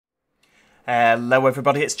Hello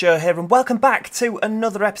everybody, it's Joe here and welcome back to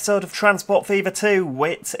another episode of Transport Fever 2,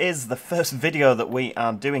 which is the first video that we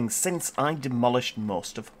are doing since I demolished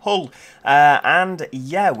most of Hull. And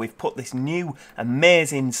yeah, we've put this new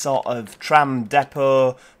amazing sort of tram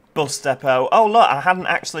depot, bus depot. Oh look, I hadn't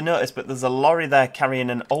actually noticed, but there's a lorry there carrying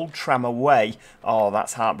an old tram away. Oh,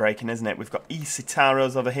 that's heartbreaking, isn't it? We've got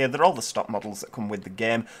E-Citaros over here. They're all the stock models that come with the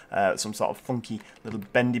game. Some sort of funky little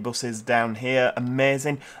bendy buses down here.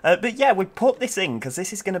 Amazing. But yeah, we put this in because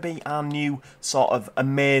this is going to be our new sort of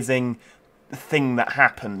amazing thing that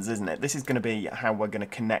happens, isn't it? This is going to be how we're going to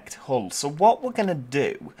connect Hull. So what we're going to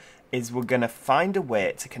do is we're going to find a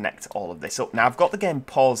way to connect all of this up. Now, I've got the game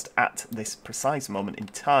paused at this precise moment in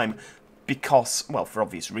time because, well, for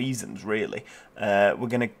obvious reasons, really. We're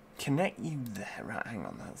going to connect you there. Right, hang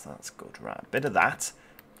on, that's good. Right, a bit of that.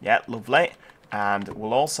 Yeah, lovely. And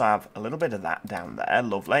we'll also have a little bit of that down there.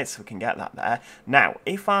 Lovely, so we can get that there. Now,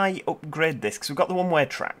 if I upgrade this, because we've got the one-way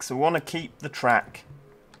track, so we want to keep the track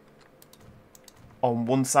on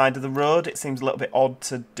one side of the road. It seems a little bit odd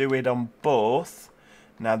to do it on both.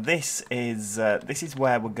 Now this is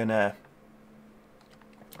where we're gonna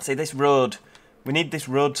see this road. We need this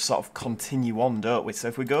road to sort of continue on, don't we? So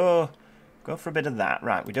if we go for a bit of that,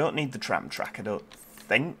 right? We don't need the tram track, I don't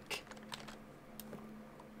think.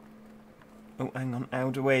 Oh, hang on.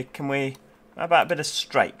 How do we? Can we? How about a bit of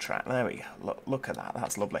straight track? There we go. Look at that.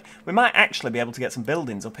 That's lovely. We might actually be able to get some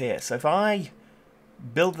buildings up here. So if I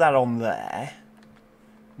build that on there,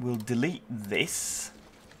 we'll delete this.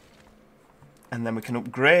 And then we can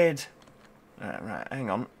upgrade. Right, hang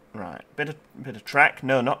on. Right, bit of track.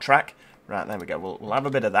 No, not track. Right, there we go. We'll have a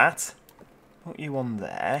bit of that. Put you on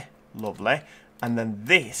there. Lovely. And then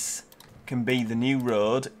this can be the new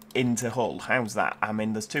road into Hull. How's that? I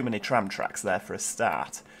mean, there's too many tram tracks there for a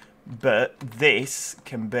start. But this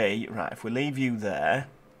can be... Right, if we leave you there...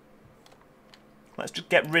 Let's just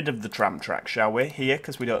get rid of the tram track, shall we? Here,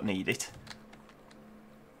 because we don't need it.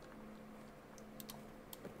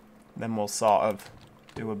 Then we'll sort of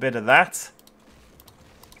do a bit of that.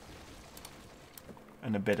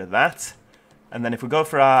 And a bit of that. And then if we go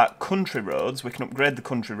for our country roads, we can upgrade the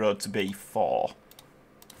country road to be 4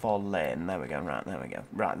 lane. There we go. Right, there we go.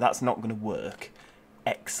 Right, that's not going to work.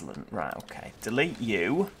 Excellent. Right, okay. Delete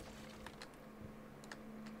you.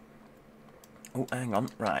 Oh, hang on.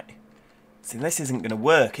 Right. See, this isn't going to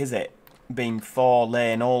work, is it? Being 4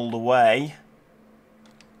 lane all the way.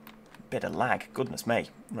 Bit of lag. Goodness me.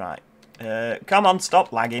 Right. Come on,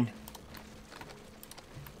 stop lagging.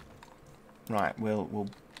 Right, we'll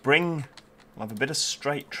have a bit of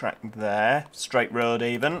straight track there. Straight road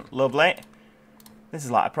even. Lovely. This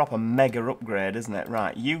is like a proper mega upgrade, isn't it?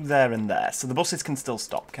 Right, you there and there. So the buses can still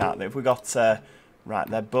stop, can't they? If we got... right,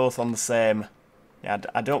 they're both on the same... Yeah,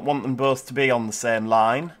 I don't want them both to be on the same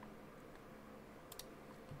line.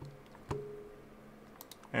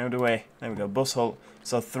 How do we... There we go, bus Hull.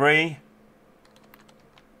 So 3...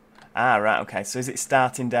 Ah, right, okay. So is it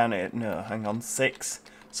starting down at... No, hang on, 6.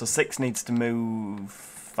 So 6 needs to move...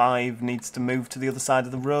 5 needs to move to the other side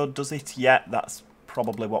of the road, does it? Yeah, that's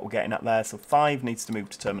probably what we're getting at there. So 5 needs to move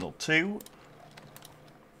to Terminal 2.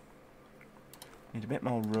 Need a bit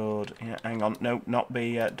more road. Yeah, hang on. No, don't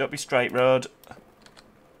be straight road.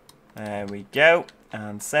 There we go.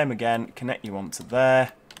 And same again. Connect you onto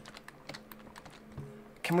there.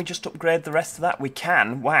 Can we just upgrade the rest of that? We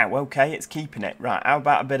can. Wow, okay, it's keeping it. Right, how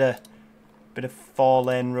about a bit of 4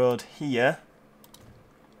 lane road here?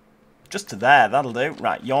 Just to there, that'll do.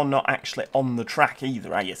 Right, you're not actually on the track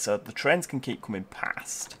either, are you? So the trains can keep coming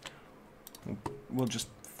past. We'll just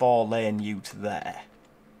 4 lane you to there.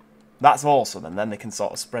 That's awesome, and then they can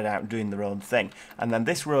sort of spread out doing their own thing. And then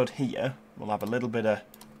this road here, we'll have a little bit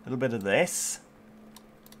of this.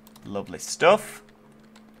 Lovely stuff.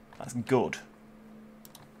 That's good.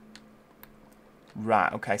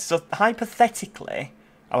 Right, okay, so hypothetically,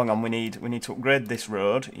 oh hang on, we need to upgrade this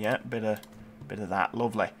road. Yeah, bit of that,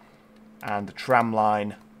 lovely. And the tram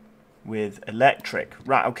line with electric.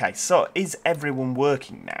 Right, okay, so is everyone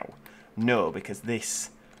working now? No, because this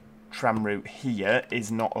tram route here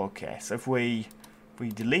is not okay. So if we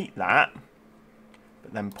delete that,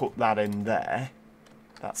 but then put that in there,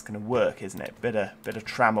 that's going to work, isn't it? Bit of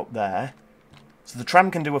tram up there. So the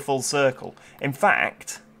tram can do a full circle. In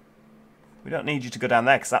fact... We don't need you to go down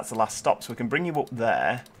there because that's the last stop. So we can bring you up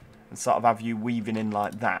there and sort of have you weaving in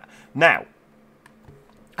like that. Now,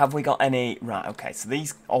 have we got any... Right, okay, so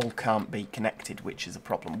these all can't be connected, which is a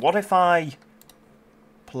problem. What if I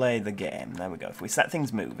play the game? There we go. If we set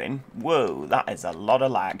things moving... Whoa, that is a lot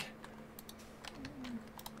of lag.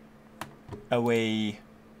 Are we...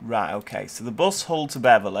 Right, okay, so the bus Hull to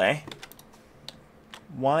Beverley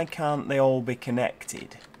Why can't they all be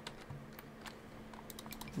connected?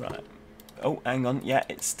 Right. Oh, hang on. Yeah,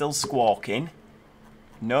 it's still squawking.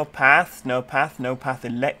 No path, no path, no path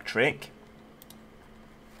electric.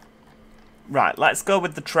 Right, let's go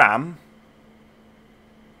with the tram.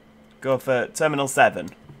 Go for Terminal 7.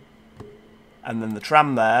 And then the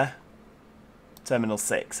tram there. Terminal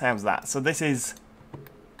 6. How's that? So this is...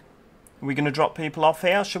 Are we going to drop people off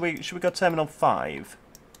here? Should we go Terminal 5?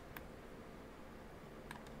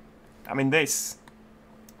 I mean, this...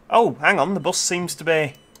 Oh, hang on. The bus seems to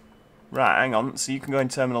be... Right, hang on. So you can go in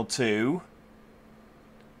Terminal 2.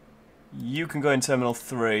 You can go in Terminal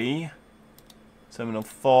 3. Terminal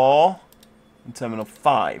 4. And Terminal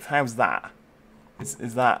 5. How's that?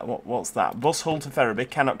 Is that... What's that? Bus Hull to Ferriby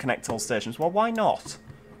cannot connect all stations. Well, why not?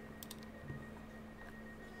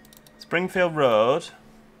 Springfield Road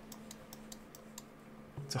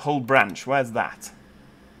to Hull Branch. Where's that?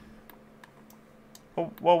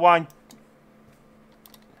 Oh, well, why...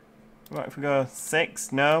 What if we go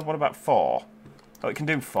 6? No. What about 4? Oh, it can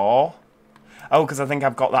do 4. Oh, because I think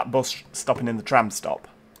I've got that bus stopping in the tram stop.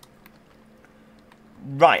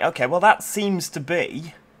 Right, okay, well that seems to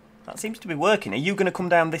be working. Are you going to come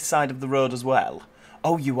down this side of the road as well?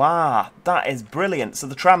 Oh, you are. That is brilliant. So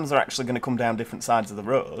the trams are actually going to come down different sides of the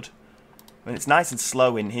road. I mean, it's nice and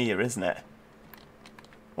slow in here, isn't it?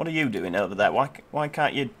 What are you doing over there? Why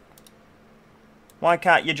can't you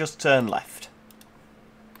just turn left?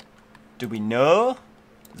 Do we know?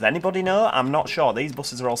 Does anybody know? I'm not sure. These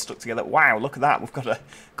buses are all stuck together. Wow, look at that. We've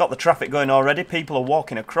got the traffic going already. People are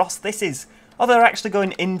walking across. This is... Oh, they're actually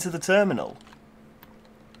going into the terminal.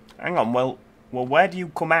 Hang on, well, where do you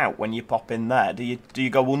come out when you pop in there? Do you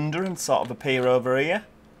go under and sort of appear over here?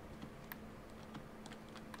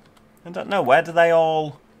 I don't know. Where do they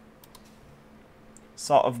all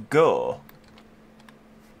sort of go?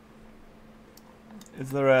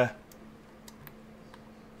 Is there a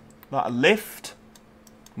lift?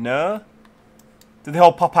 No? Do they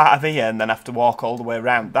all pop out of here and then have to walk all the way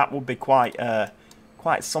around? That would be quite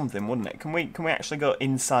something, wouldn't it? Can we actually go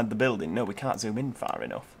inside the building? No, we can't zoom in far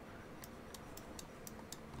enough.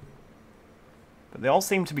 But they all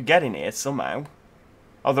seem to be getting here somehow.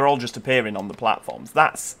 Oh, they're all just appearing on the platforms.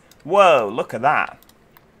 That's... Whoa, look at that.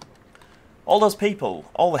 All those people,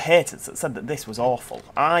 all the haters that said that this was awful,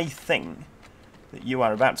 I think that you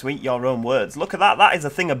are about to eat your own words. Look at that. That is a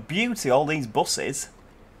thing of beauty, all these buses.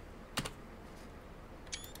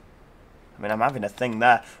 I mean, I'm having a thing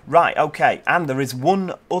there. Right, okay, and there is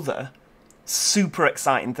one other super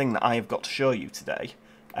exciting thing that I have got to show you today,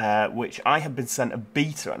 which I have been sent a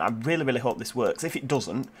beta, and I really, really hope this works. If it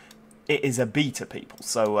doesn't, it is a beta, people.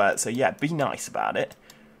 So yeah, be nice about it,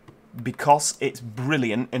 because it's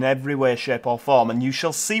brilliant in every way, shape, or form, and you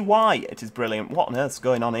shall see why it is brilliant. What on earth's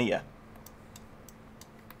going on here?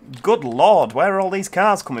 Good lord, where are all these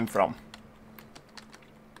cars coming from?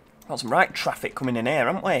 Got some right traffic coming in here,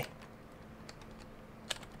 haven't we?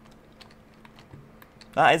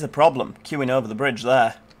 That is a problem, queuing over the bridge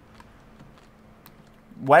there.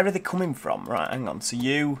 Where are they coming from? Right, hang on. So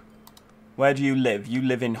you... Where do you live? You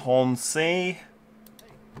live in Hornsea.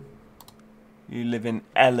 You live in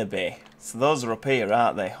Ellaby. So those are up here,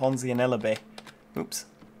 aren't they? Hornsea and Ellaby. Oops.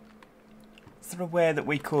 Is there a way that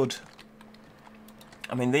we could...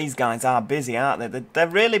 I mean, these guys are busy, aren't they? They're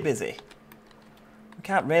really busy. We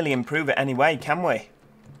can't really improve it anyway, can we?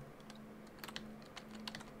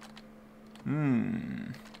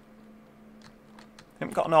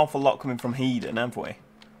 Haven't got an awful lot coming from Heedon, have we?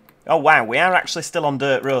 Oh wow, we are actually still on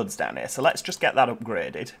dirt roads down here, so let's just get that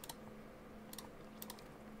upgraded.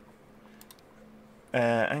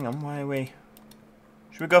 Hang on, why are we...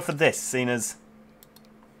 Should we go for this, seeing as...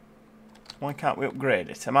 Why can't we upgrade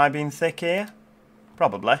it? Am I being thick here?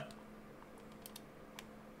 Probably.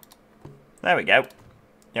 There we go.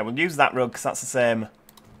 Yeah, we'll use that road because that's the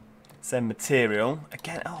same material.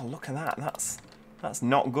 Again, oh look at that. That's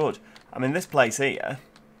not good. I mean, this place here,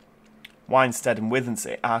 Winstead and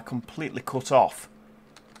Withensea, are completely cut off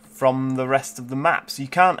from the rest of the map. So you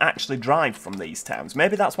can't actually drive from these towns.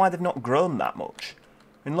 Maybe that's why they've not grown that much.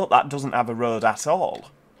 I mean, look, that doesn't have a road at all.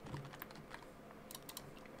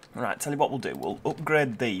 Alright, tell you what we'll do. We'll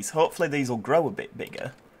upgrade these. Hopefully these will grow a bit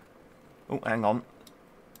bigger. Oh, hang on.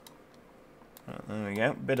 Right, there we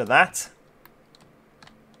go. Bit of that.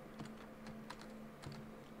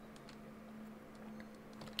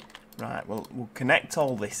 Right, we'll connect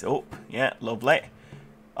all this up. Yeah, lovely.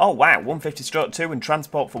 Oh, wow, 150/2 and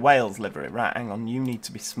Transport for Wales livery. Right, hang on, you need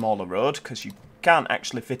to be smaller road, because you can't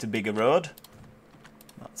actually fit a bigger road.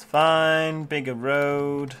 That's fine, bigger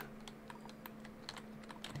road.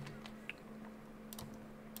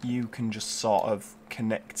 you can just sort of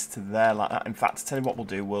connect to there like that. In fact, tell you what we'll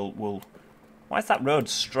do, we'll... Why is that road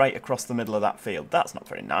straight across the middle of that field? That's not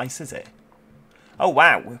very nice, is it? Oh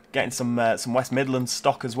wow, we're getting some West Midlands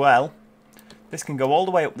stock as well. This can go all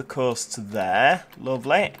the way up the coast to there.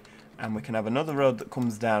 Lovely. And we can have another road that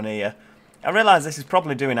comes down here. I realise this is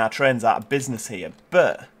probably doing our trains out of business here,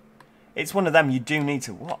 but it's one of them you do need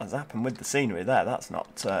to... What has happened with the scenery there? That's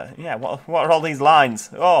not... yeah, what are all these lines?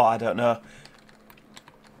 Oh, I don't know.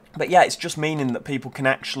 But yeah, it's just meaning that people can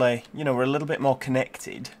actually... You know, we're a little bit more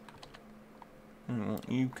connected.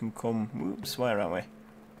 You can come... Whoops, where are we?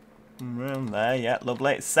 Around there, yeah,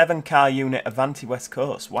 lovely. 7-car unit Avanti West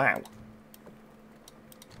Coast. Wow.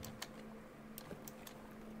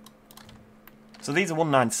 So these are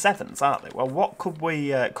 197s, aren't they? Well, what could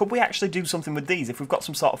we actually do something with these if we've got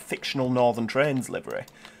some sort of fictional Northern Trains livery?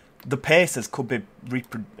 The Pacers could be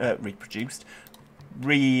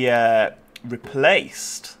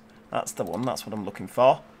replaced. That's the one. That's what I'm looking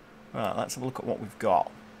for. Right, let's have a look at what we've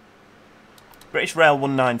got. British Rail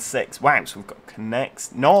 196. Wow, so we've got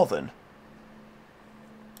Connects. Northern.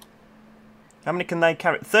 How many can they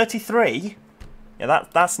carry? 33? Yeah,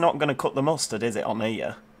 that's not going to cut the mustard, is it, on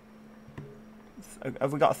here?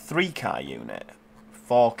 Have we got a 3-car unit?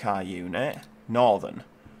 4-car unit? Northern.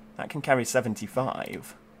 That can carry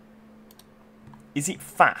 75. Is it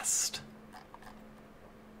fast?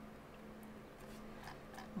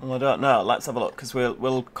 Well, I don't know. Let's have a look, because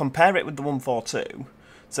we'll compare it with the 142.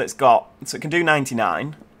 So it can do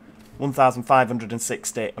 99,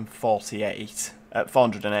 1,560 and 48,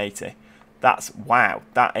 480. That's, wow,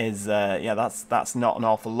 that is, yeah, that's not an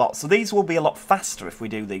awful lot. So these will be a lot faster if we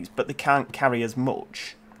do these, but they can't carry as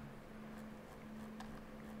much.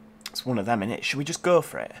 It's one of them, innit? Should we just go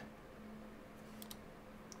for it?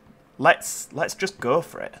 Let's just go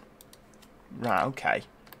for it. Right, okay.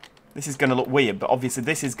 This is going to look weird, but obviously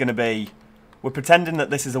this is going to be... We're pretending that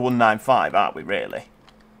this is a 195, aren't we, really?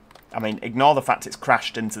 I mean, ignore the fact it's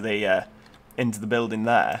crashed into the building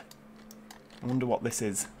there. I wonder what this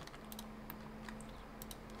is.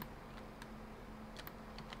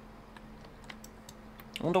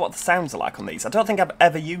 I wonder what the sounds are like on these. I don't think I've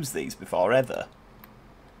ever used these before, ever.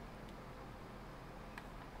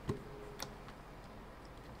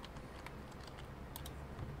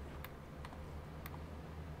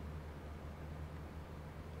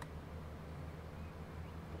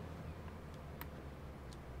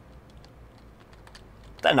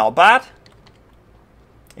 They're not bad.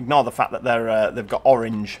 Ignore the fact that they've got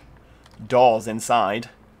orange doors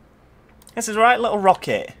inside. This is a right little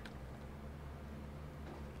rocket.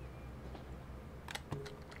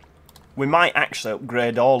 We might actually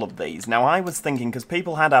upgrade all of these. Now, I was thinking, because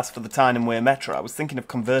people had asked for the Tyne and Wear Metro, I was thinking of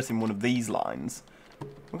converting one of these lines.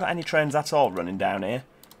 We've got any trains at all running down here?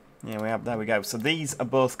 Yeah, we have. There we go. So these are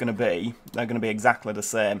both going to be... They're going to be exactly the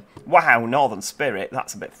same. Wow, Northern Spirit.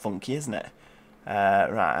 That's a bit funky, isn't it?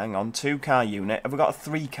 Right, hang on. 2-car unit. Have we got a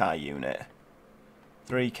 3-car unit?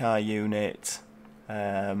 3-car unit.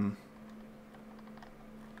 No,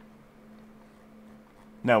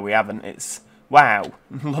 we haven't. It's... Wow.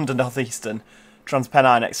 London North Eastern.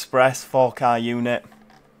 Transpennine Express. 4-car unit.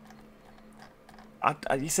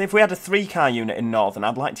 You see, if we had a 3-car unit in Northern,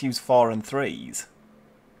 I'd like to use 4 and 3s.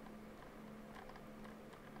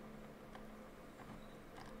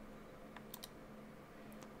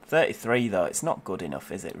 $33 though, it's not good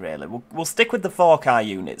enough, is it really? We'll stick with the 4-car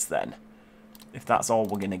units then, if that's all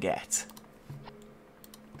we're going to get.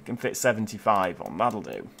 We can fit 75 on, that'll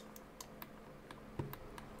do.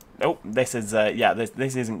 Oh, this is, yeah,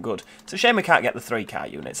 this isn't good. It's a shame we can't get the 3-car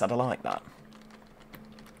units, I'd have liked that.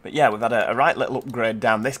 But yeah, we've had a right little upgrade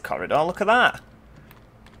down this corridor, look at that.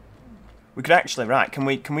 We could actually, right, can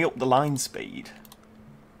we up the line speed?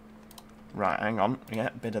 Right, hang on, yeah,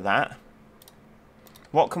 a bit of that.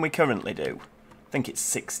 What can we currently do? I think it's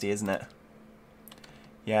 60, isn't it?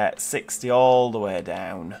 Yeah, it's 60 all the way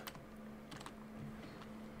down.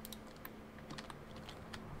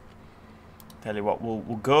 Tell you what, we'll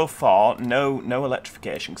go for no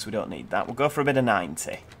electrification because we don't need that. We'll go for a bit of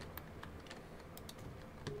 90.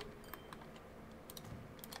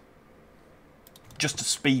 Just to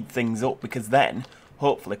speed things up, because then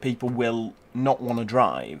hopefully people will not want to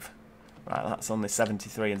drive. Right, that's only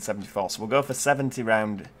 73 and 74, so we'll go for 70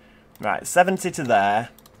 round. Right, 70 to there,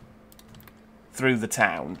 through the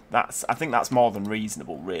town. I think that's more than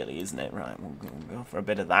reasonable, really, isn't it? Right, we'll go for a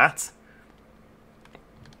bit of that.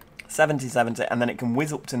 70, 70, and then it can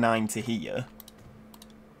whiz up to 90 here.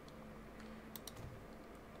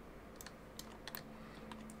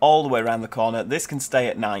 All the way around the corner. This can stay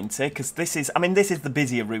at 90, because this is, I mean, this is the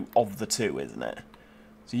busier route of the two, isn't it?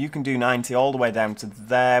 So you can do 90 all the way down to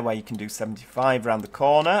there, where you can do 75 around the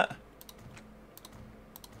corner.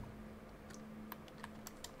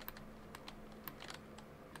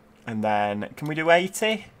 And then, can we do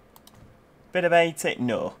 80? Bit of 80?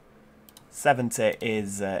 No. 70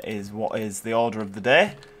 is what is the order of the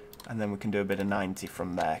day. And then we can do a bit of 90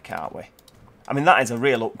 from there, can't we? I mean, that is a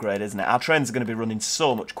real upgrade, isn't it? Our trains are going to be running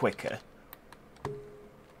so much quicker.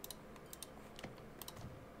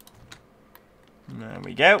 There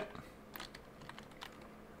we go.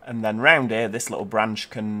 And then round here, this little branch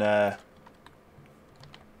can... tell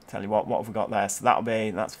you what have we got there? So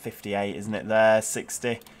that's 58, isn't it? There,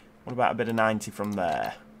 60. What about a bit of 90 from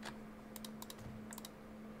there?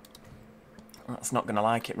 That's not going to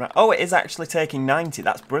like it, right? Oh, it is actually taking 90.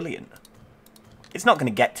 That's brilliant. It's not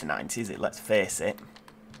going to get to 90, is it? Let's face it.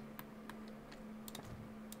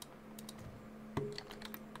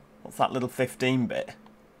 What's that little 15 bit?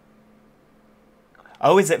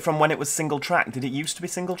 Oh, is it from when it was single track? Did it used to be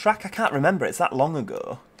single track? I can't remember. It's that long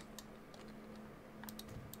ago.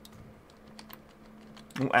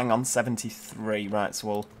 Oh, hang on, 73. Right, so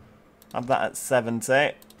we'll have that at 70.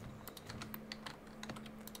 We'll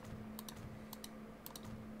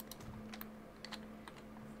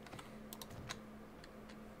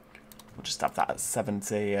just have that at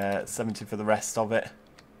 70, 70 for the rest of it.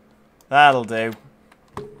 That'll do.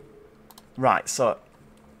 Right, so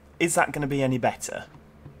is that going to be any better?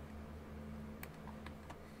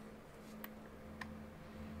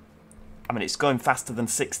 I mean, it's going faster than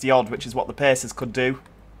 60 odd, which is what the Pacers could do.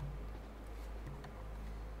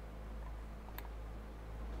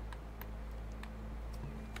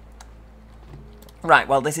 Right,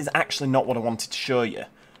 well, this is actually not what I wanted to show you.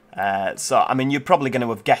 So, I mean, you're probably going to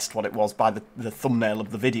have guessed what it was by the thumbnail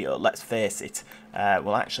of the video, let's face it.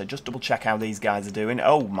 Well, actually, just double check how these guys are doing.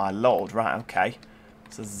 Oh, my lord, right, okay.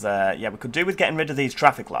 So, yeah, we could do with getting rid of these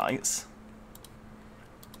traffic lights.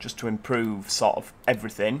 Just to improve sort of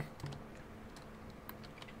everything.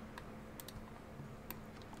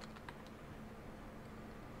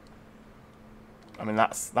 I mean,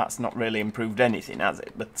 that's not really improved anything, has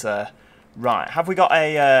it? But, right, have we got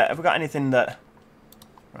anything that...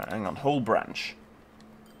 Right, hang on, whole branch.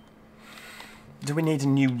 Do we need a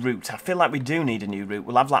new route? I feel like we do need a new route.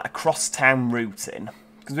 We'll have like a cross-town route in.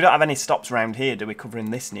 Because we don't have any stops around here, do we,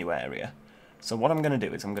 covering this new area? So what I'm going to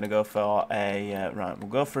do is I'm going to go for a... right, we'll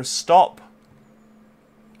go for a stop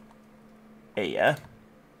here.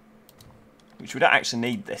 Which we don't actually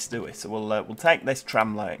need this, do we? So we'll take this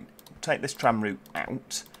tram line, take this tram route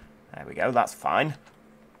out. There we go, that's fine.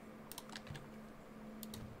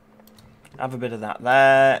 Have a bit of that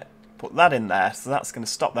there. Put that in there. So that's going to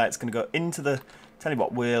stop there. It's going to go into the... Tell you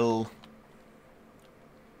what, we'll...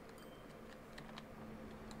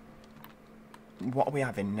 What are we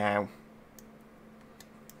having now?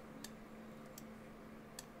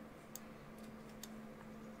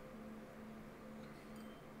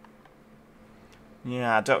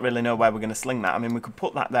 Yeah, I don't really know where we're going to sling that. I mean, we could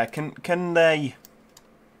put that there. Can they...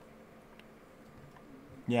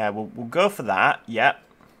 Yeah, we'll go for that. Yep.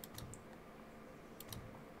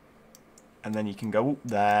 And then you can go up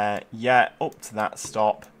there, yeah, up to that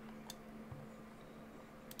stop.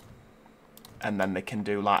 And then they can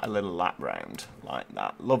do like a little lap round, like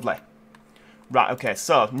that. Lovely. Right, okay,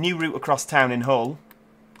 so, new route across town in Hull.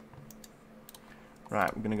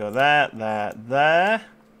 Right, we're going to go there, there, there.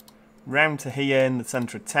 Round to here in the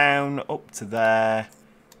centre of town, up to there,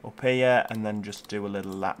 up here, and then just do a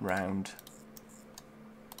little lap round.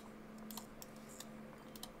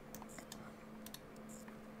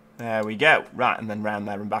 There we go. Right, and then round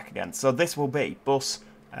there and back again. So this will be bus,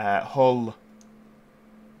 Hull,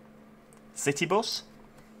 city bus.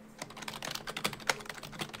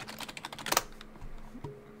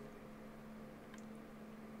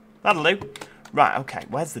 That'll do. Right, okay,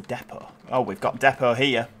 where's the depot? Oh, we've got depot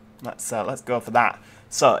here. Let's go for that.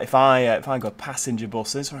 So if I go passenger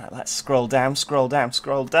buses, right, let's scroll down, scroll down,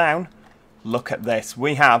 scroll down. Look at this.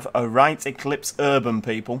 We have a Wright Eclipse Urban,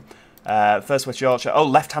 people. First West Yorkshire. Oh,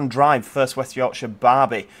 left-hand drive, First West Yorkshire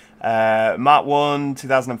Barbie. Mark 1,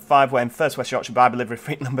 2005, when First West Yorkshire Barbie livery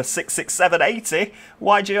fleet number 66780,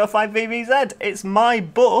 YG05VVZ. It's my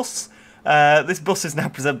bus. This bus is now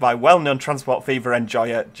presented by well-known Transport Fever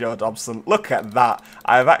enjoyer Joe Dobson. Look at that.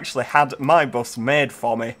 I have actually had my bus made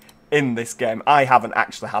for me in this game. I haven't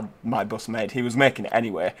actually had my bus made. He was making it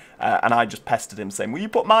anyway, and I just pestered him saying, will you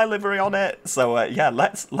put my livery on it? So, yeah,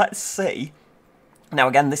 let's see. Now,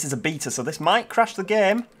 again, this is a beta, so this might crash the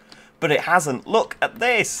game, but it hasn't. Look at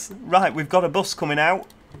this. Right, we've got a bus coming out.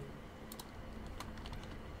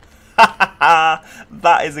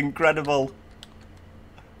 That is incredible.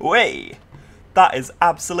 Wait, That is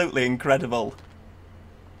absolutely incredible.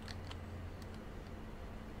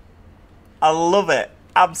 I love it.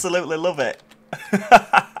 Absolutely love it.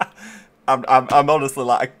 I'm honestly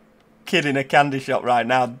like a kid in a candy shop right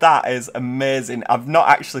now. That is amazing. I've not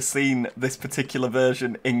actually seen this particular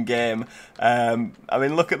version in game. I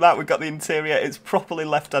mean, look at that. We've got the interior. It's properly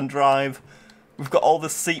left-hand drive. We've got all the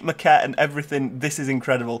seat maquette and everything. This is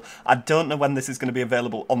incredible. I don't know when this is going to be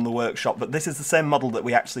available on the workshop, but this is the same model that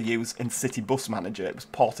we actually use in City Bus Manager. It was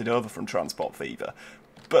ported over from Transport Fever.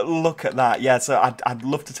 But look at that. Yeah, so I'd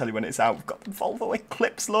love to tell you when it's out. We've got the Volvo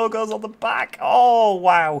Eclipse logos on the back. Oh,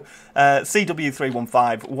 wow.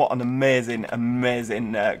 CW315, what an amazing,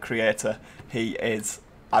 amazing creator he is.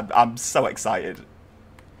 I'm so excited.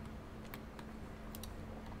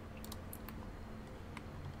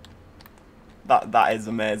 That is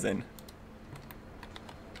amazing.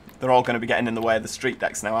 They're all going to be getting in the way of the street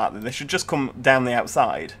decks now, aren't they? They should just come down the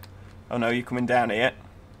outside. Oh no, you're coming down here.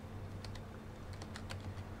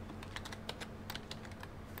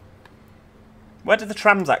 Where do the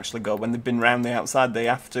trams actually go when they've been round the outside? They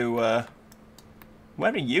have to...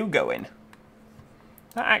 Where are you going?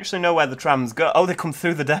 I don't actually know where the trams go. Oh, they come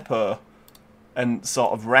through the depot and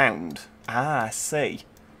sort of round. Ah, I see.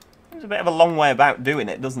 It's a bit of a long way about doing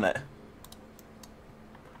it, doesn't it?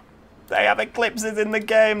 They have eclipses in the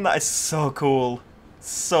game. That is so cool.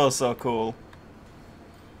 So cool.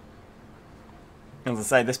 As I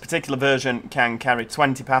say, this particular version can carry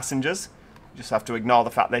 20 passengers. You just have to ignore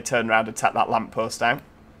the fact they turn around and take that lamppost out.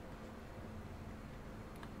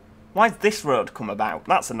 Why's this road come about?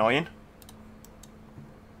 That's annoying.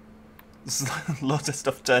 There's loads of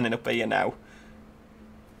stuff turning up here now.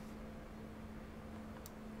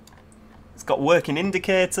 It's got working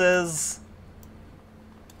indicators.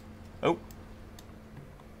 Oh.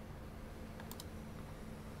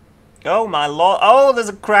 Oh my lord. Oh, there's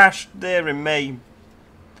a crash. Dear me.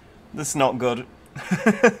 That's not good.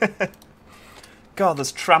 God,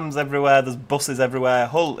 there's trams everywhere, there's buses everywhere.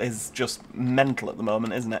 Hull is just mental at the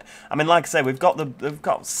moment, isn't it? I mean, like I say, we've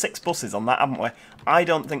got 6 buses on that, haven't we? I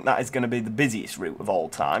don't think that is going to be the busiest route of all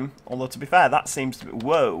time. Although, to be fair, that seems to be...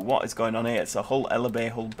 Whoa, what is going on here? So, Hull Ellaby,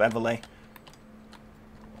 Hull Beverley.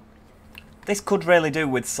 This could really do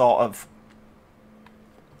with sort of...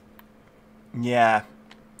 Yeah,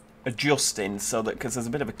 adjusting so that... Because there's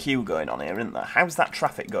a bit of a queue going on here, isn't there? How's that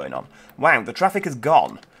traffic going on? Wow, the traffic has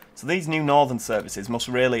gone. So these new northern services must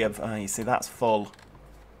really have... you see, that's full.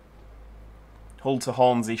 Hull to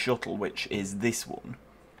Hornsey shuttle, which is this one.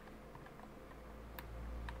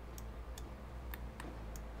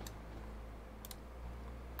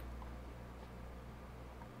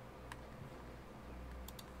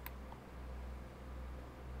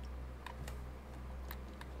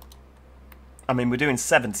 I mean, we're doing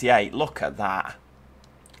 78. Look at that.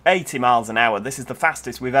 80 miles an hour. This is the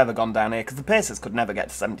fastest we've ever gone down here, because the Pacers could never get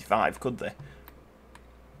to 75, could they?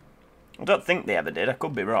 I don't think they ever did. I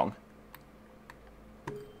could be wrong.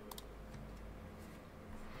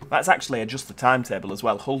 Let's actually adjust the timetable as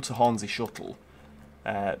well. Hull to Hornsey shuttle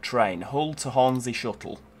train. Hull to Hornsey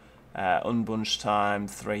shuttle. Unbunched time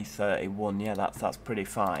 3:31. Yeah, that's pretty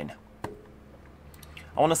fine.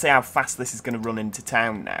 I want to see how fast this is going to run into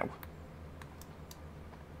town now.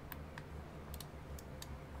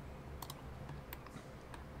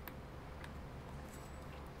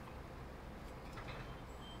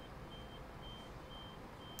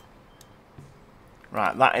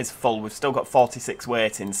 Right, that is full. We've still got 46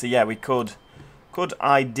 waiting, so yeah, we could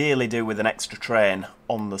ideally do with an extra train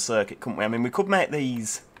on the circuit, couldn't we? I mean, we could make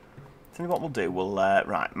these... Tell you what we'll do. We'll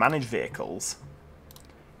right, manage vehicles,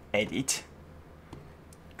 edit.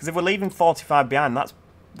 Because if we're leaving 45 behind,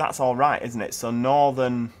 that's all right, isn't it? So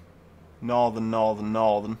northern. Hang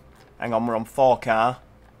on, we're on 4 car.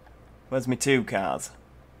 Where's my 2 cars?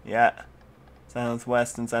 Yeah,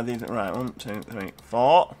 southwest and southeast. Right, 1, 2, 3,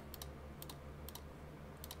 4.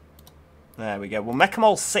 There we go. We'll make them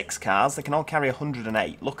all 6 cars. They can all carry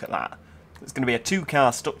 108. Look at that. It's going to be a 2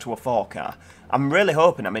 car stuck to a 4 car. I'm really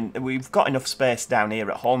hoping, I mean, we've got enough space down here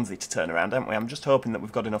at Hornsey to turn around, haven't we? I'm just hoping that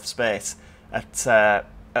we've got enough space at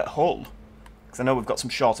Hull. Because I know we've got some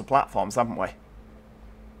shorter platforms, haven't we?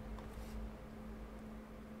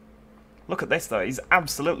 Look at this, though. He's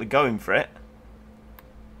absolutely going for it.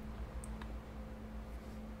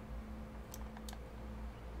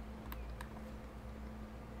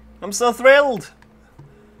 I'm so thrilled!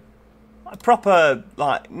 A proper,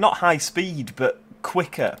 like, not high speed, but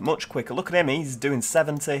quicker, much quicker. Look at him, he's doing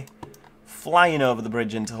 70. Flying over the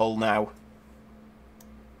bridge into Hull now.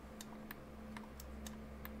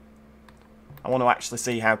 I want to actually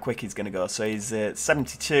see how quick he's going to go. So he's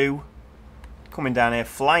 72. Coming down here,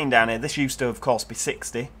 flying down here. This used to, of course, be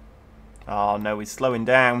 60. Oh, no, he's slowing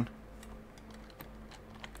down.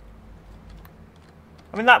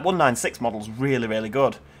 I mean, that 196 model's really, really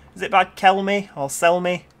good. Is it by Kelme or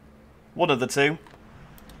Selmy? One of the two.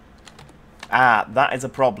 Ah, that is a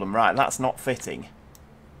problem. Right, that's not fitting.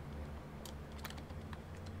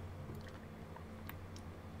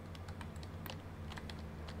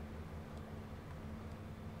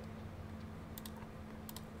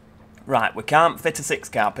 Right, we can't fit a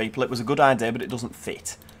 6-car, people. It was a good idea, but it doesn't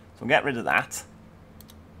fit. So we'll get rid of that.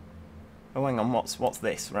 Oh, hang on, what's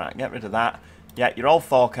this? Right, get rid of that. Yeah, you're all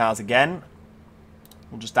 4 cars again.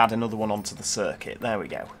 We'll just add another one onto the circuit. There we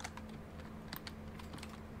go.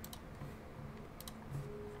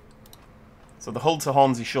 So the Hull to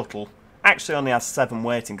Hornsey shuttle actually only has 7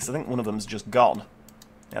 waiting, because I think one of them's just gone.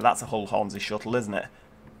 Yeah, that's a Hull Hornsey shuttle, isn't it?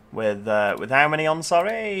 With how many on,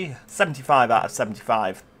 sorry? 75 out of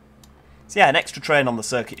 75. So yeah, an extra train on the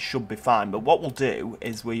circuit should be fine, but what we'll do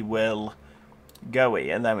is we will go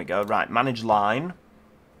here, there we go, right, manage line.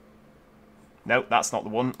 Nope, that's not the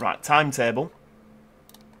one. Right, timetable.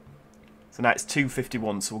 So now it's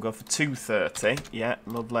 2:51, so we'll go for 2:30. Yeah,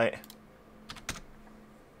 lovely.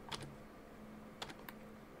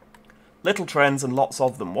 Little trains and lots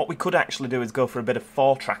of them. What we could actually do is go for a bit of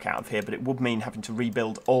 4-track out of here, but it would mean having to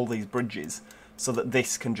rebuild all these bridges so that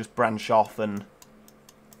this can just branch off and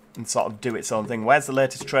sort of do its own thing. Where's the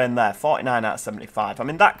latest train there? 49 out of 75. I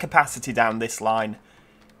mean, that capacity down this line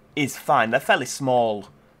is fine. They're fairly small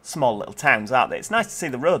little towns, aren't they? It's nice to see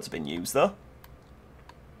the roads being used, though.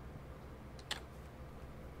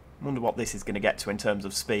 Wonder what this is going to get to in terms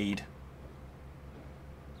of speed.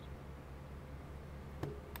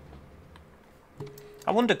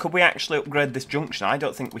 I wonder, could we actually upgrade this junction? I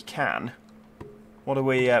don't think we can. What are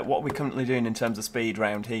we currently doing in terms of speed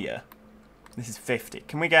round here? This is 50.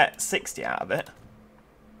 Can we get 60 out of it?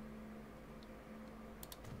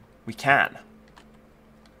 We can.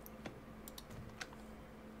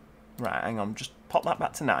 Right, hang on. Just pop that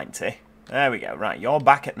back to 90. There we go. Right, you're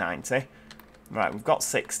back at 90. Right, we've got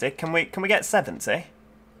 60. Can we get 70?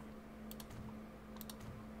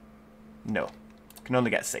 No. Can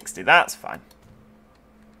only get 60. That's fine.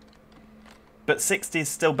 But 60 is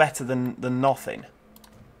still better than nothing.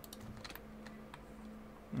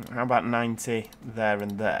 How about 90 there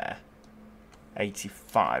and there?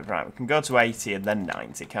 85. Right, we can go to 80 and then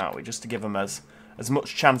 90, can't we? Just to give them as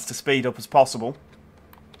much chance to speed up as possible.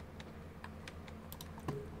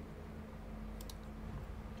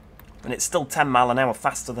 And it's still 10 mile an hour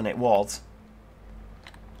faster than it was.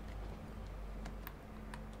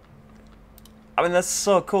 I mean, they're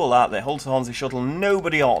so cool, aren't they? Hull to Hornsey shuttle,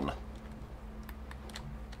 nobody on.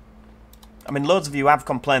 I mean, loads of you have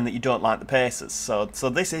complained that you don't like the paces, so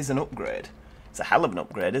this is an upgrade. It's a hell of an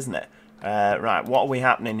upgrade, isn't it? Right, what are we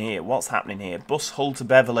happening here? What's happening here? Bus Hull to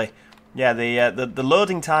Beverley. Yeah, the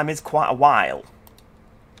loading time is quite a while.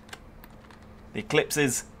 The Eclipse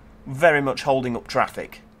is very much holding up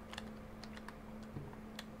traffic.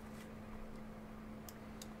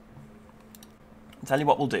 I'll tell you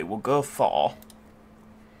what we'll do. We'll go for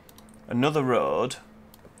another road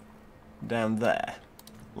down there.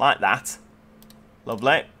 Like that.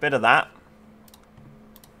 Lovely. Bit of that.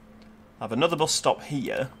 Have another bus stop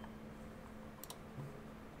here.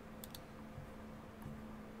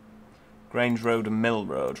 Grange Road and Mill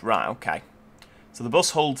Road. Right, okay. So the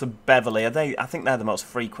bus Hull to Beverley, I think they're the most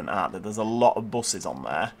frequent, aren't they? There's a lot of buses on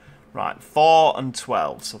there. Right, 4 and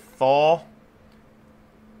 12. So 4.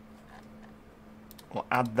 We'll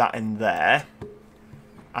add that in there.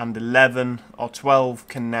 And 11 or 12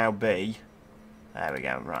 can now be... There we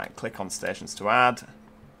go. Right, click on stations to add.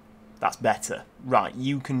 That's better. Right,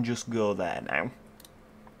 you can just go there now.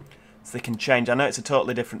 So they can change. I know it's a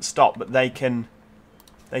totally different stop, but they can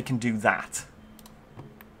do that.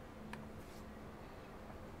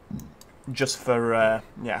 Just for,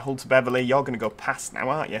 yeah, Hull to Beverley. You're going to go past now,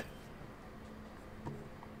 aren't you?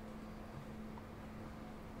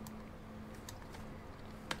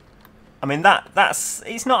 I mean,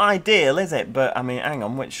 it's not ideal, is it? But, I mean, hang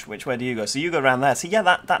on, which way do you go? So you go around there. So, yeah,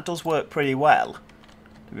 that does work pretty well,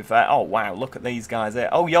 to be fair. Oh, wow, look at these guys here.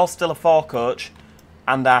 Oh, you're still a 4-coach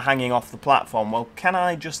and are hanging off the platform. Well, can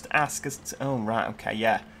I just ask us to... Oh, right, okay,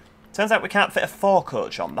 yeah. Turns out we can't fit a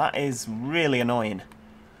 4-coach on. That is really annoying.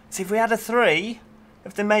 See, if we had a 3,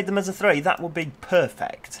 if they made them as a 3, that would be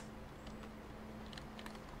perfect.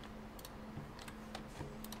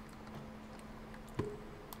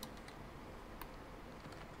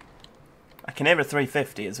 I can hear a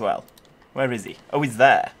 350 as well. Where is he? Oh, he's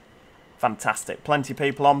there. Fantastic. Plenty of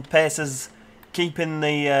people on. Pacers keeping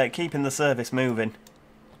the service moving.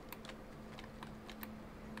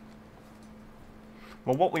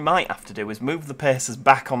 Well, what we might have to do is move the pacers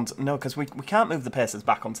back onto... No, because we can't move the pacers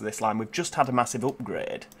back onto this line. We've just had a massive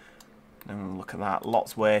upgrade. Oh, look at that.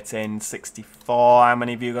 Lots waiting. 64. How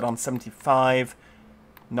many of you got on? 75.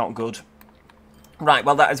 Not good. Right,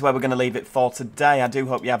 well, that is where we're going to leave it for today. I do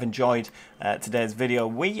hope you have enjoyed today's video.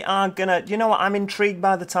 We are going to... You know what? I'm intrigued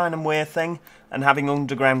by the Tyne and Wear thing and having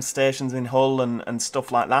underground stations in Hull and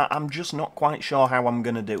stuff like that. I'm just not quite sure how I'm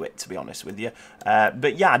going to do it, to be honest with you.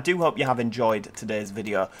 But yeah, I do hope you have enjoyed today's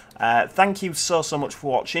video. Thank you so much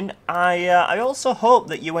for watching. I also hope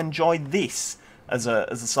that you enjoyed this as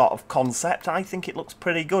a sort of concept. I think it looks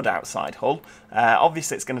pretty good outside Hull.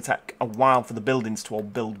 Obviously, it's going to take a while for the buildings to all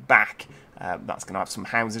build back. That's going to have some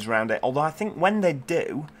houses around it. Although I think when they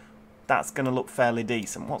do, that's going to look fairly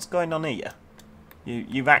decent. What's going on here?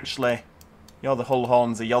 You've actually... You're the Hull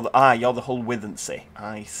Hornsey. You're the Hull Withensey.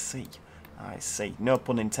 I see. I see. No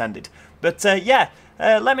pun intended. But yeah,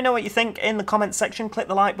 let me know what you think in the comments section. Click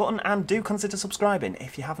the like button and do consider subscribing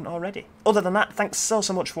if you haven't already. Other than that, thanks so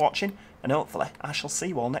much for watching. And hopefully I shall see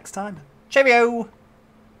you all next time. Cheerio!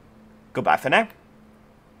 Goodbye for now.